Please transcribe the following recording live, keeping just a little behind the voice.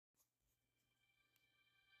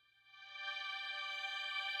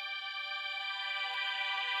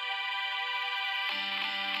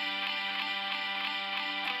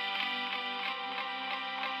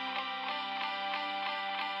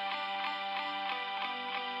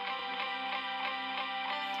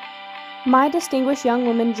My Distinguished Young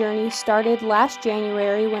Woman journey started last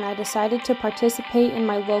January when I decided to participate in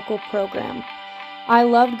my local program. I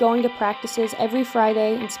loved going to practices every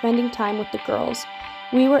Friday and spending time with the girls.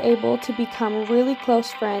 We were able to become really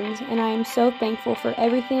close friends, and I am so thankful for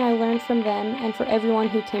everything I learned from them and for everyone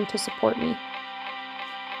who came to support me.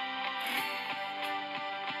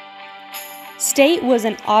 State was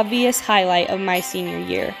an obvious highlight of my senior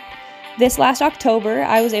year. This last October,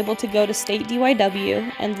 I was able to go to State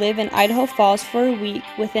DYW and live in Idaho Falls for a week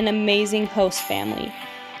with an amazing host family.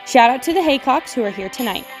 Shout out to the Haycocks who are here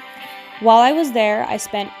tonight. While I was there, I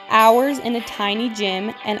spent hours in a tiny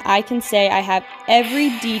gym, and I can say I have every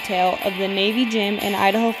detail of the Navy gym in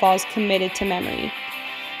Idaho Falls committed to memory.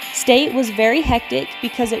 State was very hectic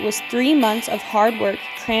because it was 3 months of hard work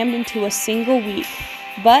crammed into a single week,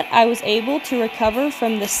 but I was able to recover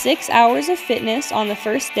from the 6 hours of fitness on the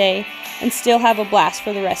first day and still have a blast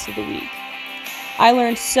for the rest of the week. I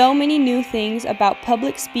learned so many new things about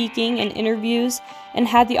public speaking and interviews and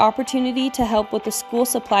had the opportunity to help with the school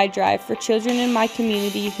supply drive for children in my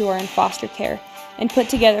community who are in foster care and put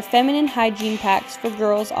together feminine hygiene packs for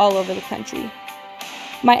girls all over the country.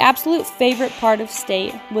 My absolute favorite part of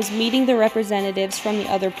State was meeting the representatives from the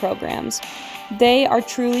other programs. They are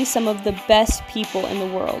truly some of the best people in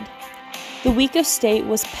the world. The week of State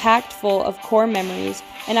was packed full of core memories,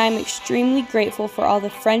 and I am extremely grateful for all the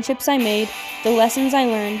friendships I made, the lessons I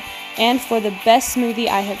learned, and for the best smoothie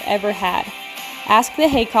I have ever had. Ask the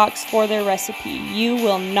Haycocks for their recipe. You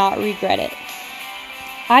will not regret it.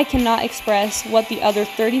 I cannot express what the other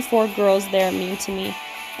 34 girls there mean to me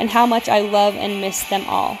and how much I love and miss them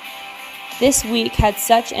all. This week had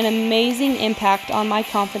such an amazing impact on my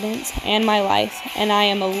confidence and my life, and I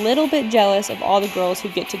am a little bit jealous of all the girls who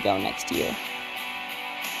get to go next year.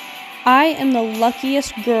 I am the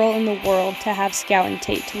luckiest girl in the world to have Scout and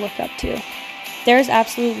Tate to look up to. There is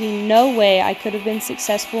absolutely no way I could have been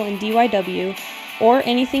successful in DYW, or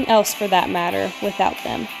anything else for that matter, without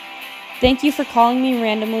them. Thank you for calling me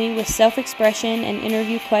randomly with self-expression and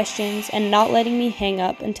interview questions and not letting me hang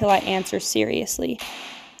up until I answer seriously.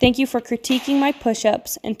 Thank you for critiquing my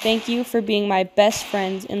push-ups, and thank you for being my best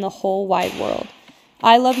friends in the whole wide world.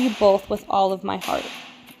 I love you both with all of my heart.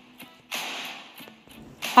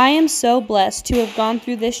 I am so blessed to have gone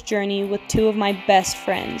through this journey with two of my best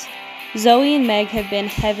friends. Zoe and Meg have been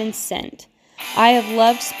heaven sent. I have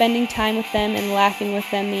loved spending time with them and laughing with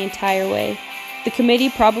them the entire way. The committee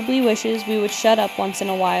probably wishes we would shut up once in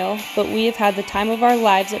a while, but we have had the time of our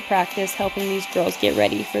lives at practice helping these girls get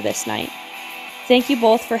ready for this night. Thank you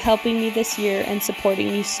both for helping me this year and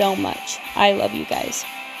supporting me so much. I love you guys.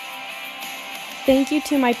 Thank you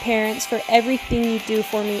to my parents for everything you do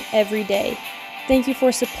for me every day. Thank you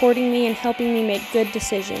for supporting me and helping me make good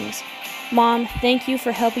decisions. Mom, thank you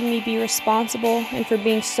for helping me be responsible and for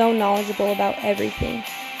being so knowledgeable about everything.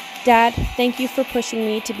 Dad, thank you for pushing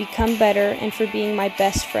me to become better and for being my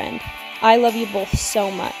best friend. I love you both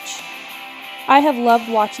so much. I have loved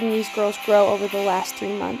watching these girls grow over the last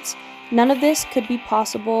 3 months. None of this could be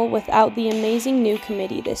possible without the amazing new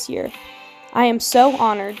committee this year. I am so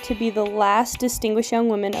honored to be the last Distinguished Young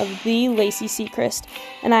Woman of the Lacey Sechrist,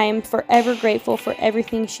 and I am forever grateful for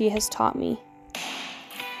everything she has taught me.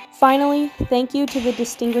 Finally, thank you to the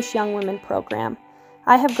Distinguished Young Women program.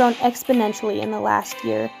 I have grown exponentially in the last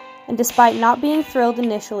year, and despite not being thrilled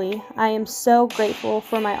initially, I am so grateful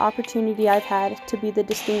for my opportunity I've had to be the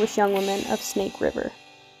Distinguished Young Woman of Snake River.